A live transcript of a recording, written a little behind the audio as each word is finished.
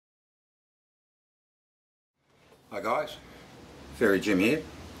Hi guys, Fairy Jim here.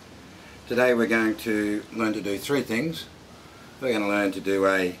 Today we're going to learn to do three things. We're going to learn to do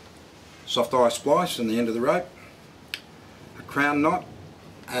a soft eye splice on the end of the rope, a crown knot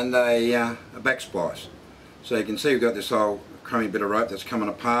and a back splice. So you can see we've got this old crummy bit of rope that's coming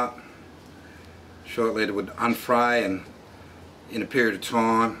apart. Shortly it would unfray and in a period of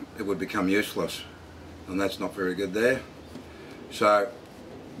time it would become useless, and that's not very good there. So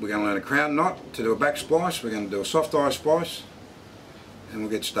we're going to learn a crown knot to do a back splice, we're going to do a soft eye splice, and we'll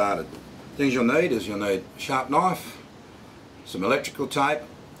get started. Things you'll need is you'll need a sharp knife, some electrical tape,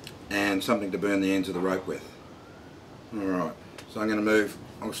 and something to burn the ends of the rope with. Alright, so I'm going to move,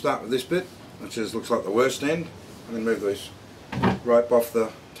 I'll start with this bit, which looks like the worst end. I'm going to move this rope off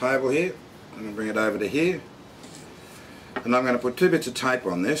the table here, I'm going to bring it over to here, and I'm going to put two bits of tape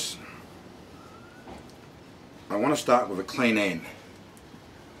on this. I want to start with a clean end.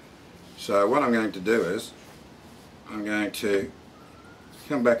 So what I'm going to do is, I'm going to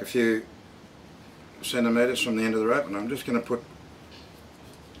come back a few centimetres from the end of the rope, and I'm just going to put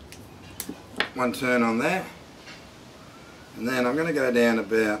one turn on there, and then I'm going to go down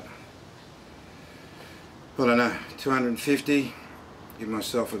about, I don't know, 250, give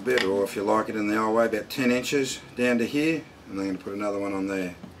myself a bit, or if you like it in the old way, about 10 inches down to here, and I'm going to put another one on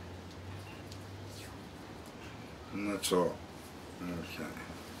there, and that's all. Okay.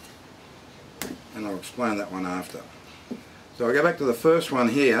 And I'll explain that one after. So I'll go back to the first one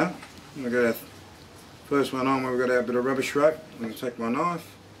here. We've got our first one on where we've got our bit of rubbish rope. I'm going to take my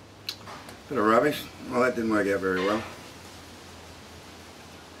knife, bit of rubbish. Well, that didn't work out very well.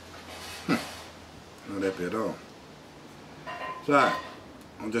 Not happy at all. So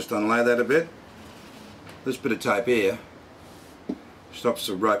I'll just unlay that a bit. This bit of tape here stops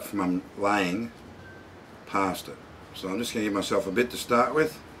the rope from laying past it. So I'm just going to give myself a bit to start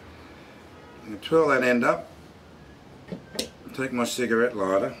with. I'm going to twirl that end up, take my cigarette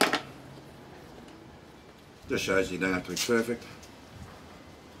lighter, just shows you don't have to be perfect,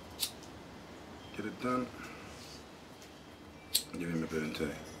 get it done, give him a burn too.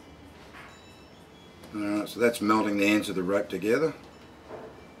 Alright, so that's melting the ends of the rope together.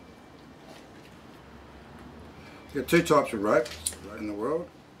 You've got two types of rope in the world.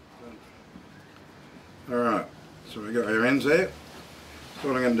 Alright, so we've got our ends there. So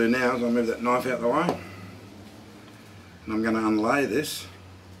what I'm going to do now is I'll move that knife out of the way, and I'm going to unlay this,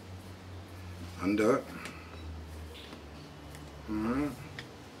 undo it. Alright,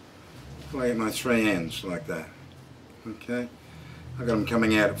 so I get my three ends like that. Okay, I've got them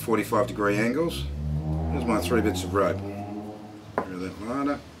coming out at 45-degree angles. There's my three bits of rope. Get rid of that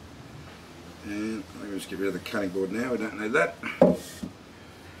lighter, and I'll just get rid of the cutting board now, we don't need that.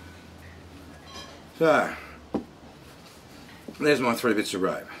 So there's my three bits of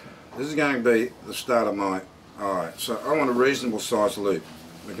rope. This is going to be the start of my eye. So I want a reasonable size loop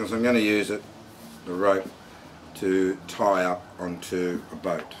because I'm going to use it, the rope, to tie up onto a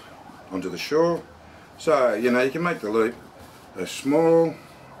boat, onto the shore. So, you know, you can make the loop as small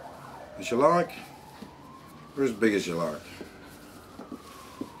as you like or as big as you like.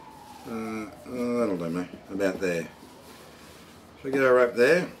 That'll do me, about there. So get our rope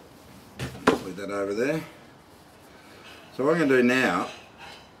there, leave that over there. So what I'm going to do now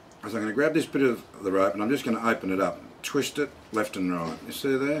is I'm going to grab this bit of the rope and I'm just going to open it up, twist it left and right. You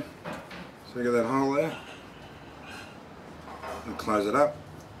see there? So you got that hole there? And close it up,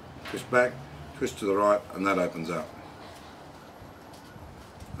 twist back, twist to the right, and that opens up.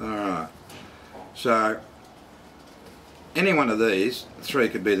 Alright, so any one of these three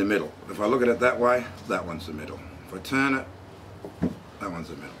could be the middle. If I look at it that way, that one's the middle. If I turn it, that one's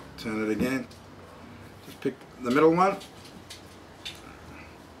the middle. Turn it again, just pick the middle one.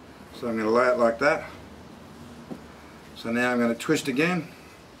 So I'm going to lay it like that. So now I'm going to twist again.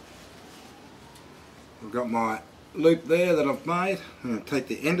 I've got my loop there that I've made. I'm going to take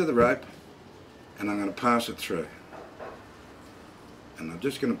the end of the rope and I'm going to pass it through. And I'm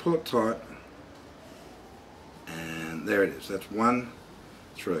just going to pull it tight. And there it is. That's one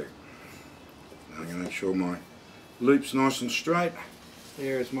through. I'm going to make sure my loop's nice and straight.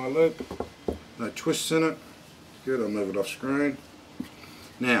 There is my loop. No twists in it. Good, I'll move it off screen.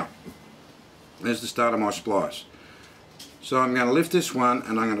 Now, there's the start of my splice. So I'm going to lift this one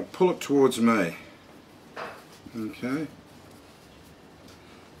and I'm going to pull it towards me. Okay.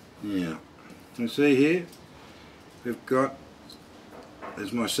 Yeah. You see here, we've got,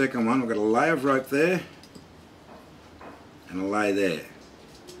 there's my second one, we've got a lay of rope there and a lay there.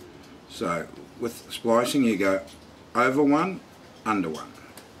 So with splicing you go over one, under one,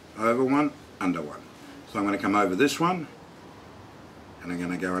 over one, under one. So I'm going to come over this one and I'm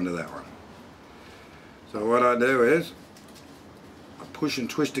going to go under that one. So what I do is I push and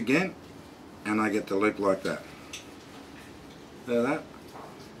twist again, and I get the loop like that. See that?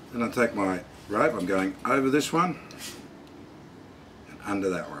 Then I take my rope, I'm going over this one and under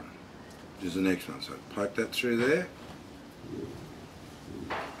that one, which is the next one. So poke that through there,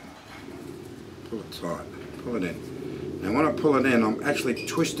 pull it tight, pull it in. Now when I pull it in, I'm actually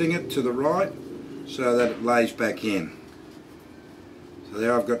twisting it to the right so that it lays back in. So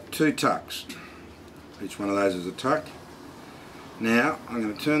there I've got 2 tucks. Each one of those is a tuck. Now I'm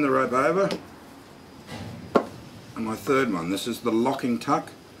going to turn the rope over, and my third one, this is the locking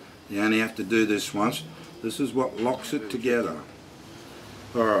tuck. You only have to do this once. This is what locks it together.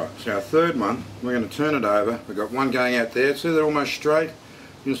 Alright, so our third one, we're going to turn it over. We've got one going out there. See they're almost straight?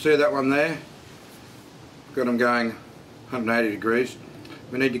 You can see that one there? Got them going 180 degrees.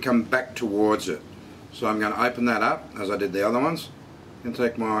 We need to come back towards it. So I'm going to open that up as I did the other ones. I'm going to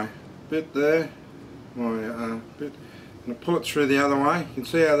take my bit there, my bit, and pull it through the other way. You can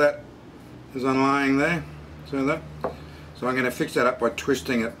see how that is unlaying there. See that? So I'm going to fix that up by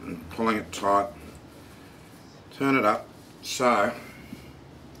twisting it and pulling it tight. Turn it up. So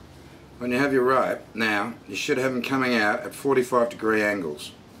when you have your rope, now you should have them coming out at 45-degree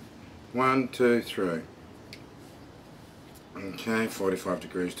angles. 1, 2, 3. Okay, 45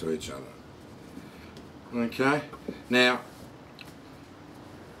 degrees to each other. Okay, now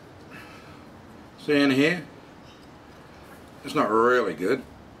see in here, it's not really good.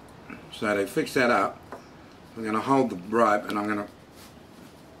 So to fix that up, I'm going to hold the rope and I'm going to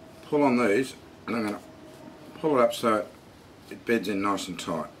pull on these, and I'm going to pull it up so it beds in nice and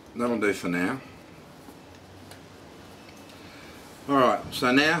tight. That'll do for now. Alright,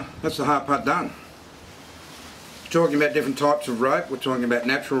 so now that's the hard part done. We're talking about different types of rope. We're talking about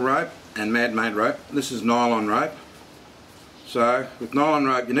natural rope and man-made rope. This is nylon rope. So with nylon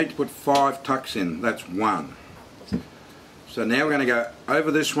rope you need to put 5 tucks in. That's 1. So now we're going to go over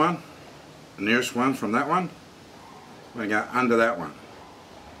this one, the nearest one from that one. We're going to go under that one.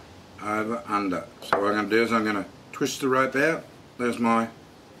 Over, under. So what I'm going to do is I'm going to twist the rope out. There's my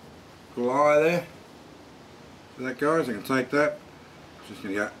little eye there. See that, guys? I can take that. Just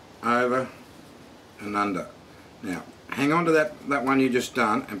going to go over and under. Now hang on to that one you just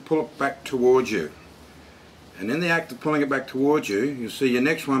done and pull it back towards you. And in the act of pulling it back towards you, you'll see your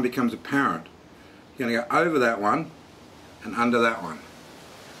next one becomes apparent. You're going to go over that one and under that one.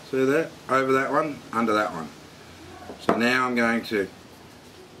 See that? Over that one, under that one. So now I'm going to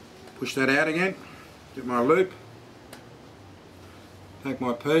push that out again, get my loop, take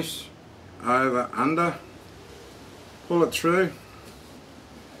my piece, over, under, pull it through.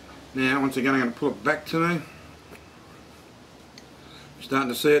 Now once again I'm going to pull it back to me. Starting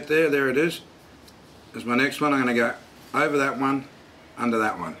to see it there, there it is. There's my next one. I'm going to go over that one, under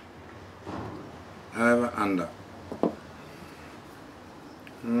that one. Over, under.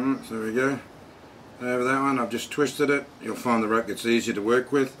 Alright, so there we go. Over that one, I've just twisted it. You'll find the rope gets easier to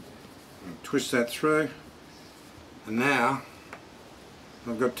work with. Twist that through. And now,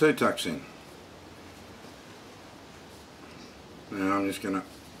 I've got 2 tucks in. Now I'm just going to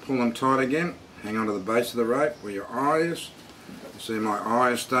pull them tight again. Hang on to the base of the rope where your eye is. You see my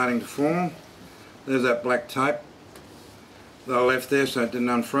eye is starting to form. There's that black tape that I left there so it didn't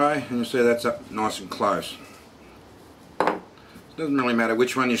unfray, and you see that's up nice and close. It doesn't really matter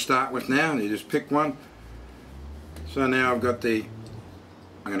which one you start with now, you just pick one. So now I've got I'm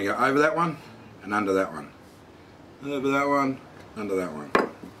going to go over that one and under that one. Over that one, under that one.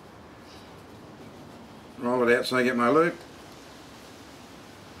 Roll it out so I get my loop.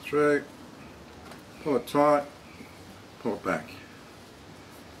 Through, pull it tight, pull it back.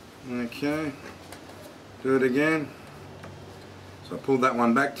 Okay, do it again. So I pulled that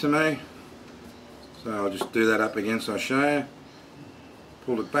one back to me. So I'll just do that up again so I show you.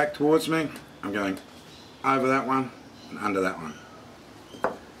 Pulled it back towards me. I'm going over that one and under that one.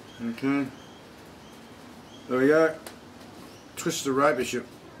 Okay, there we go. Twist the rope as you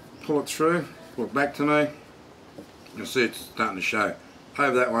pull it through, pull it back to me. You'll see it's starting to show.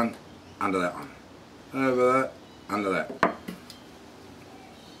 Over that one, under that one. Over that, under that.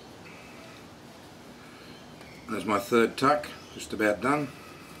 There's my 3rd tuck, just about done.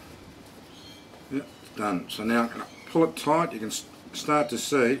 Yep, it's done. So now I'm going to pull it tight. You can start to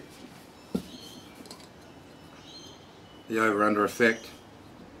see the over-under effect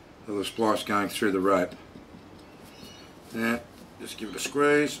of the splice going through the rope. Now, just give it a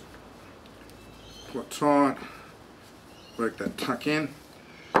squeeze, pull it tight, work that tuck in.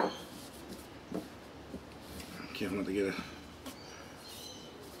 Careful not to get a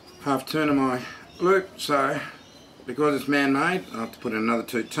half turn of my loop, so because it's man-made I have to put in another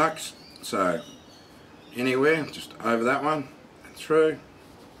 2 tucks. So anywhere, just over that one and through.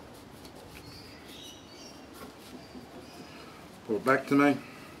 Pull it back to me.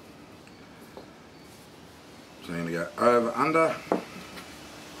 So I'm going to go over, under.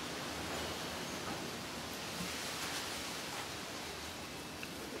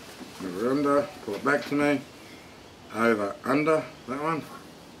 Over, under, pull it back to me. Over, under, that one.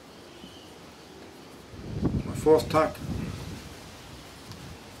 My fourth tuck.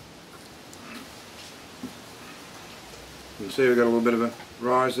 You can see we've got a little bit of a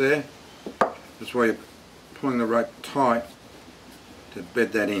rise there. That's why you're pulling the rope tight to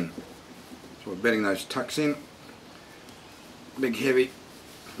bed that in. So we're bedding those tucks in. Big heavy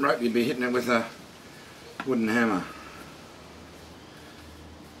rope, you'd be hitting it with a wooden hammer.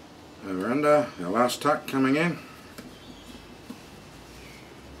 Over, under, our last tuck coming in.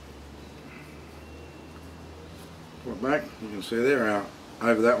 Pull it back, you can see there, our,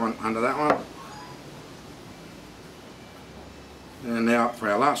 over that one, under that one. And now for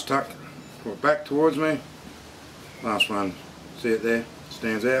our last tuck, pull it back towards me. Last one, see it there,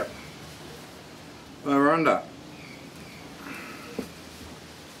 stands out. Over, under.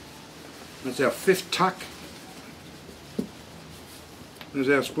 That's our fifth tuck. There's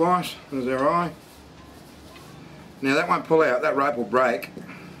our splice, there's our eye. Now that won't pull out, that rope will break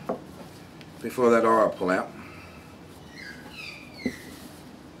before that eye will pull out.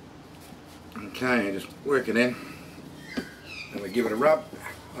 Okay, you just work it in. And we give it a rub,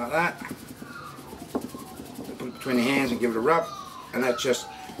 like that. Put it between your hands and give it a rub, and that just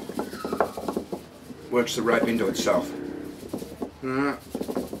works the rope into itself. Alright,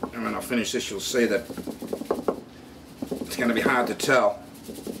 and when I finish this you'll see that it's going to be hard to tell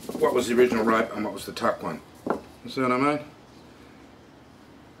what was the original rope and what was the tuck one. You see what I mean?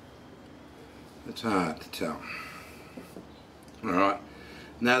 It's hard to tell. Alright,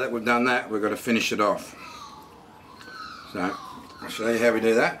 now that we've done that, we've got to finish it off. So, I'll show you how we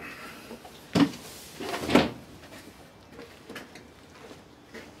do that.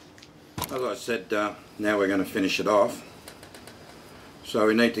 As I said, now we're going to finish it off. So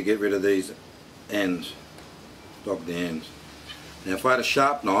we need to get rid of these ends, dog the ends. Now if I had a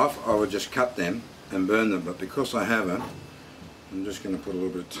sharp knife, I would just cut them and burn them, but because I haven't, I'm just going to put a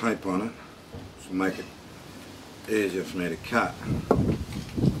little bit of tape on it to make it easier for me to cut.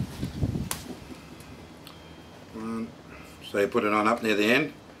 So you put it on up near the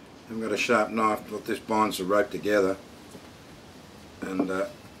end. I've got a sharp knife, but this binds the rope together and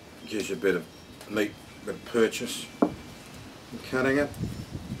gives you a bit of meat, a bit of purchase. I'm cutting it,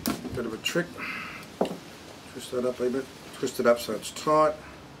 a bit of a trick. Twist that up a bit, twist it up so it's tight.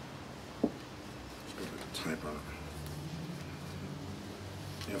 Just put a bit of tape on it.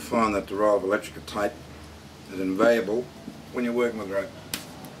 You'll find that the roll of electrical tape is invaluable when you're working with rope,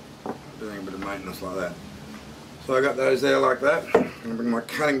 doing a bit of maintenance like that. So I got those there like that. I'm going to bring my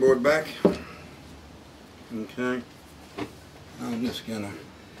cutting board back. Okay. I'm just going to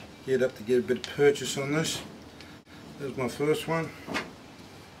get up to get a bit of purchase on this. There's my first one.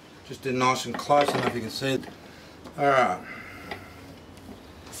 Just did nice and close, I don't know if you can see it. Alright.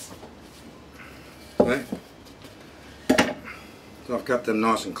 Okay. So I've cut them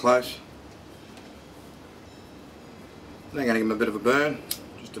nice and close. Then I'm going to give them a bit of a burn,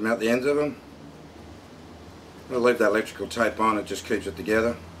 just to melt the ends of them. I'll leave that electrical tape on, it just keeps it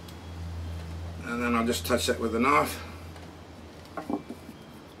together. And then I'll just touch that with a knife.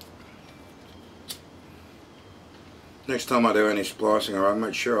 Next time I do any splicing, I'll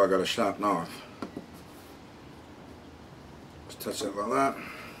make sure I got a sharp knife. Just touch that like that.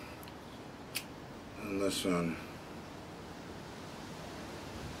 And this one.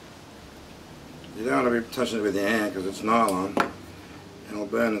 You don't want to be touching it with your hand because it's nylon and it'll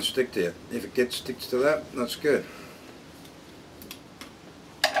burn and stick to it. If it sticks to that, that's good.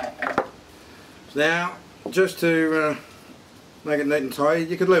 So now, just to make it neat and tidy,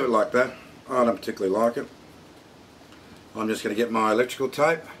 you could leave it like that. I don't particularly like it. I'm just going to get my electrical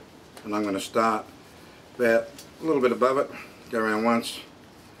tape and I'm going to start about a little bit above it, go around once,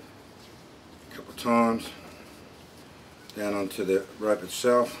 a couple of times, down onto the rope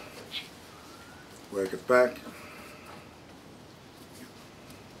itself, work it back,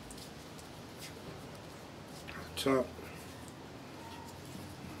 top,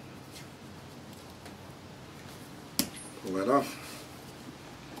 pull that off.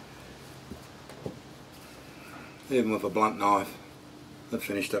 Even with a blunt knife, that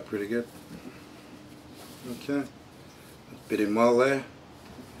finished up pretty good. Okay, let's bit in well there.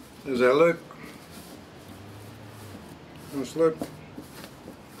 There's our loop. Nice loop.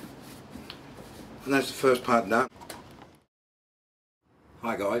 And that's the first part done.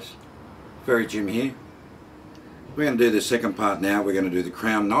 Hi guys, Very Jim here. We're going to do the second part now. We're going to do the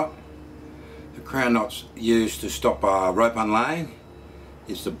crown knot. The crown knot's used to stop rope unlaying.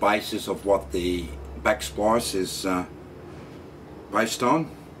 It's the basis of what the back splice is based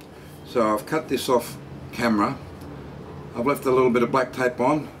on. So I've cut this off camera. I've left a little bit of black tape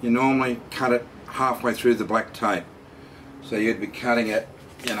on. You normally cut it halfway through the black tape. So you'd be cutting it,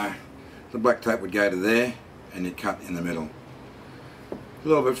 you know, the black tape would go to there and you'd cut in the middle. A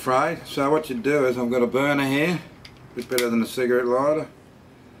little bit frayed. So what you do is, I've got a burner here, a bit better than a cigarette lighter.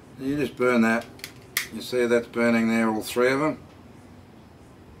 And you just burn that. You see that's burning there, all three of them.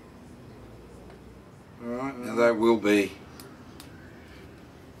 Alright, now they will be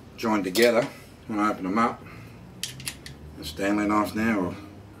joined together when I open them up. A Stanley knife now, or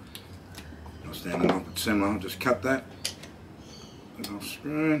not Stanley knife but similar. I'll just cut that. Put off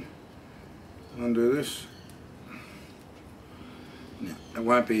screen. Undo this. Now, it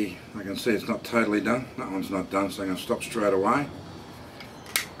won't be, I can see it's not totally done. That one's not done, so I'm going to stop straight away.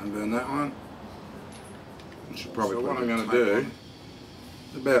 Unburn that one. I should probably so what I'm going to do,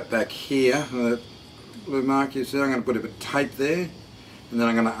 about back here, that blue mark you see, I'm going to put a bit of tape there, and then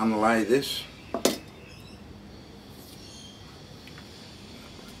I'm going to unlay this.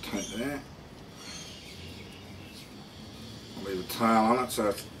 Tape there. I'll leave a tail on it so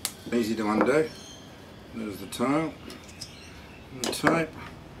it's easy to undo. There's the tail. And the tape.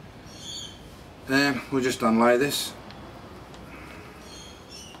 And we'll just unlay this.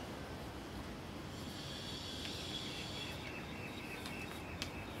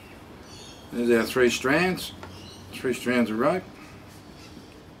 There's our three strands of rope.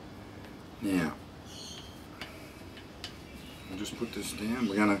 Now, I'll just put this down.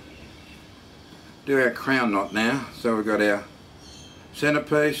 We're going to do our crown knot now. So we've got our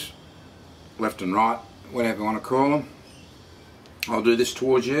centerpiece, left and right, whatever you want to call them. I'll do this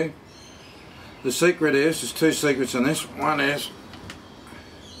towards you. The secret is, there's two secrets in this. One is,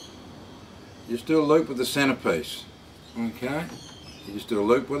 you just do a loop with the centerpiece. Okay? You just do a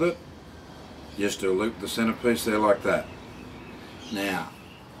loop with it. You just do a loop with the centerpiece there like that. Now,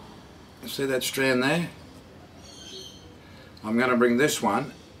 you see that strand there? I'm going to bring this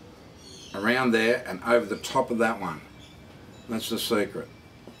one around there and over the top of that one. That's the secret.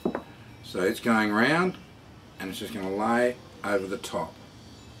 So it's going round and it's just going to lay over the top.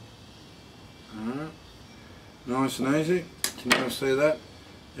 Alright, nice and easy. Can you see that?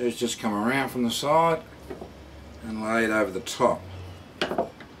 It's just come around from the side and lay it over the top.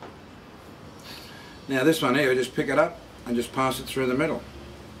 Now this one here, we just pick it up and just pass it through the middle.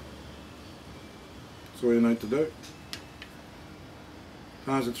 That's all you need to do.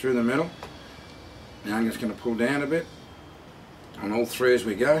 Pass it through the middle. Now I'm just going to pull down a bit on all three as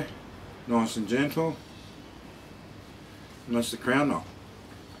we go, nice and gentle. And that's the crown knot.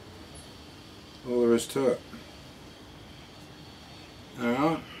 All there is to it.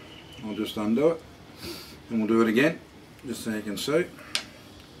 Alright, I'll just undo it and we'll do it again just so you can see.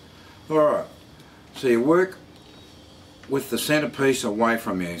 Alright, so you work with the centerpiece away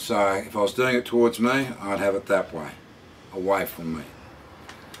from you. So if I was doing it towards me, I'd have it that way, away from me.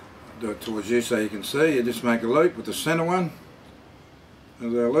 Do it towards you so you can see. You just make a loop with the center one.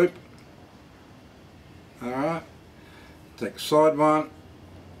 There's our loop. Alright, take the side one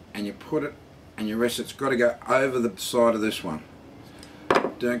and you put it and you rest. It's got to go over the side of this one.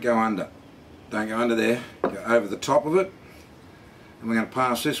 Don't go under. Don't go under there. Go over the top of it. And we're going to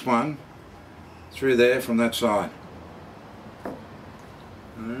pass this one through there from that side.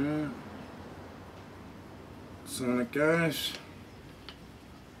 So on it goes.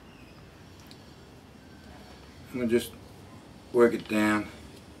 And we'll just work it down.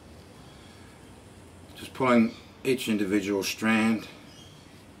 Just pulling each individual strand.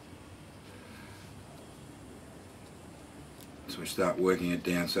 So we start working it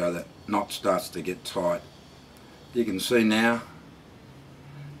down so that knot starts to get tight. You can see now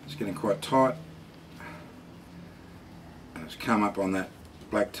it's getting quite tight. And it's come up on that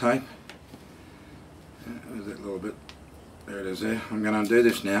black tape. There's that little bit. There it is there. I'm going to undo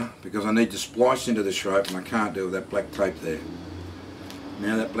this now because I need to splice into this rope and I can't do it with that black tape there.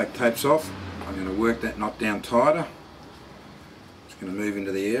 Now that black tape's off, I'm going to work that knot down tighter. It's going to move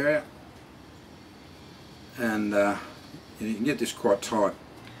into the area. And you can get this quite tight.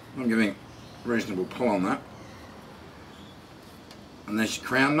 I'm giving a reasonable pull on that. And there's your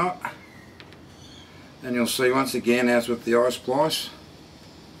crown knot. And you'll see once again, as with the eye splice,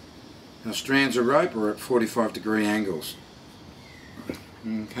 our strands of rope are at 45-degree angles.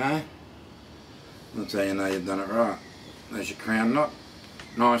 Okay, that's how you know you've done it right. There's your crown knot,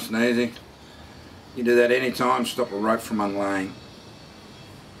 nice and easy. You do that any time, stop a rope from unlaying.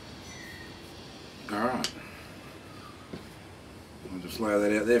 Alright. slow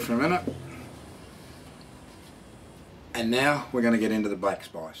that out there for a minute. And now we're going to get into the black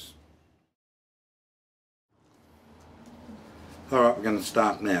spice. Alright, we're going to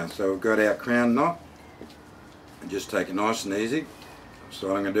start now. So we've got our crown knot, and just take it nice and easy. So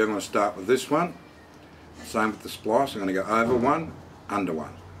what I'm going to do, I'm going to start with this one. Same with the splice, I'm going to go over one, under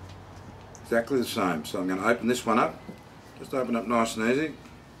one. Exactly the same. So I'm going to open this one up. Just open up nice and easy.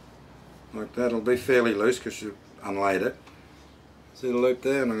 Like that. It'll be fairly loose because you unlaid it. See the loop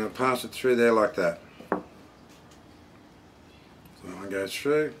there? And I'm going to pass it through there like that. So I'm going to go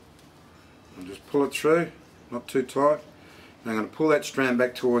through. I'll just pull it through, not too tight. And I'm going to pull that strand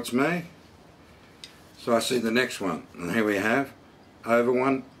back towards me. So I see the next one. And here we have over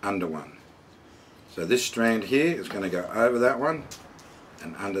one, under one. So this strand here is going to go over that one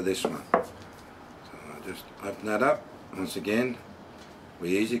and under this one. So I just open that up. Once again, it'll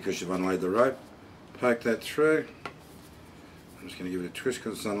be easy because you've unlaid the rope. Poke that through. I'm just going to give it a twist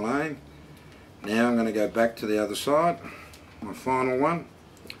because it's unlaying. Now I'm going to go back to the other side. My final one.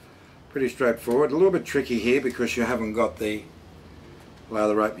 Pretty straightforward. A little bit tricky here because you haven't got the lower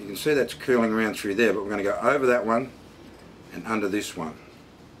the rope. You can see that's curling around through there, but we're going to go over that one and under this one.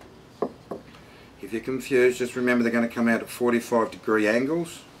 If you're confused, just remember they're going to come out at 45-degree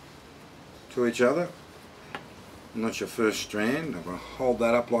angles to each other. And that's your first strand. If I hold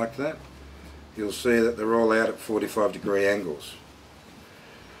that up like that, you'll see that they're all out at 45-degree angles.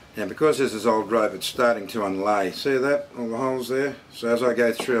 Now because this is old rope, it's starting to unlay. See that? All the holes there? So as I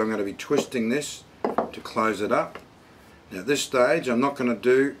go through, I'm going to be twisting this to close it up. Now at this stage, I'm not going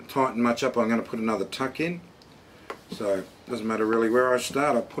to tighten much up. I'm going to put another tuck in. So it doesn't matter really where I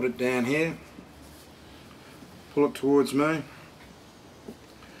start. I'll put it down here. Pull it towards me.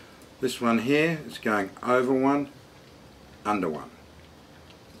 This one here is going over one, under one.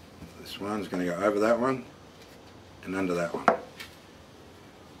 This one's going to go over that one and under that one.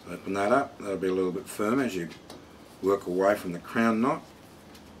 So open that up. That'll be a little bit firmer as you work away from the crown knot.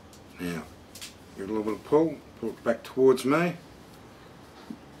 Now give it a little bit of pull it back towards me.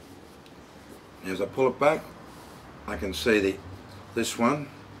 Now as I pull it back, I can see this one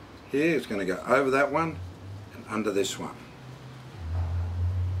here is going to go over that one and under this one.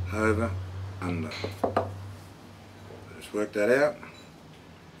 Over, under. Just work that out.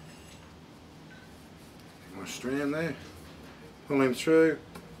 My strand there. Pull him through,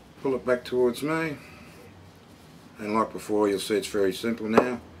 pull it back towards me. And like before, you'll see it's very simple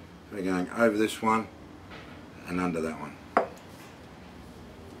now. We're going over this one and under that one.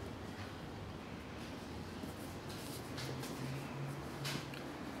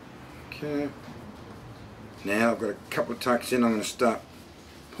 Okay. Now I've got a couple of tucks in. I'm going to start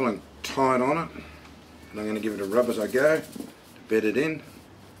pulling tight on it, and I'm going to give it a rub as I go to bed it in.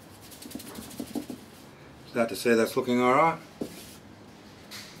 Start to see that's looking alright.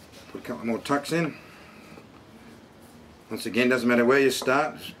 Put a couple more tucks in. Once again, doesn't matter where you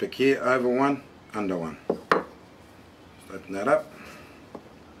start, just pick here, over one, under one. Just open that up.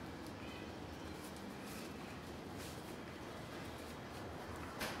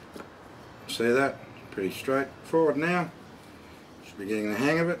 See that? Pretty straightforward now. Should be getting the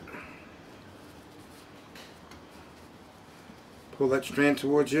hang of it. Pull that strand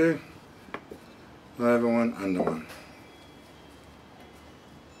towards you. Over one, under one.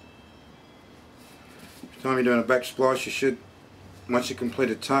 Each time you're doing a back splice, you should, once you complete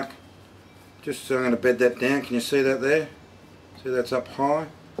a tuck, just so I'm going to bed that down. Can you see that there? See that's up high?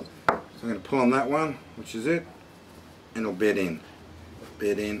 So I'm going to pull on that one, which is it, and it'll bed in.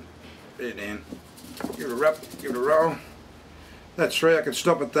 Bed in, bed in. Give it a rub, give it a roll. That's three. I could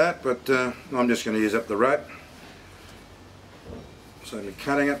stop at that, but I'm just going to use up the rope. So I'm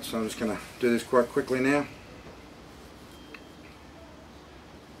cutting it, so I'm just going to do this quite quickly now.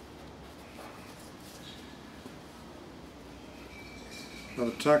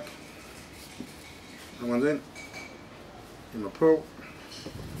 Another tuck. That one's in. Give them a pull.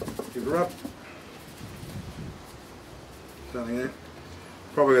 Give it a rub. Something there.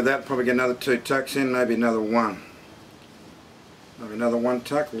 Probably with that, probably get another two tucks in, maybe another one. Maybe another one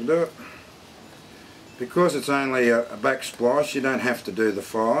tuck will do it. Because it's only a back splice, you don't have to do the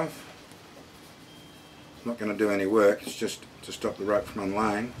 5. It's not going to do any work, it's just to stop the rope from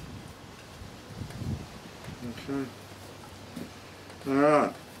unlaying. Okay.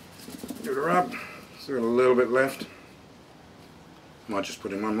 Alright, give it a rub. Still got a little bit left. Might just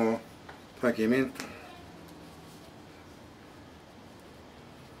put in one more, poke him in.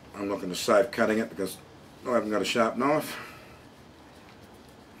 I'm not going to save cutting it because I haven't got a sharp knife.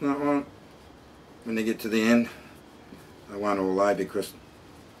 That one. When they get to the end, they won't all lay because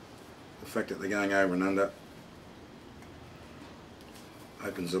the fact that they're going over and under.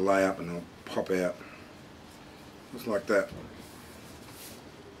 opens the lay up and it'll pop out just like that.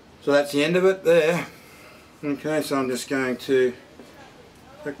 So that's the end of it there. Okay, so I'm just going to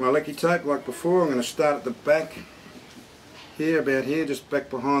take my lecky tape like before. I'm going to start at the back here, about here, just back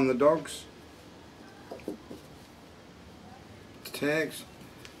behind the dogs. Tags.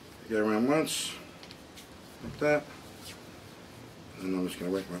 Go around once, like that. And I'm just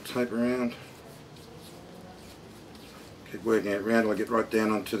going to work my tape around. Keep working it around till I get right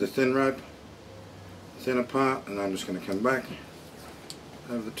down onto the thin rope, thinner part, and I'm just going to come back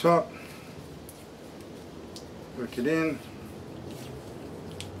over the top, work it in,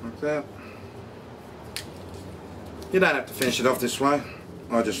 like that. You don't have to finish it off this way,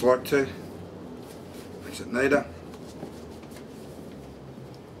 I just like to, makes it neater.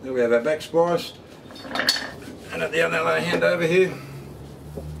 There we have our back splice, and at the other hand over here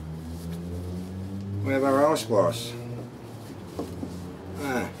we have our eye splice.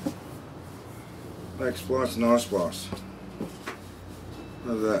 Back splice and eye splice.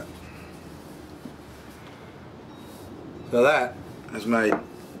 Look at that. So that has made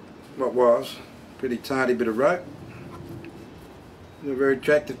what was a pretty tardy bit of rope a very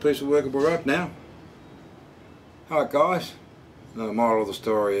attractive piece of workable rope now. Alright guys, the moral of the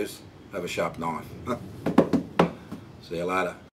story is have a sharp knife. See you later.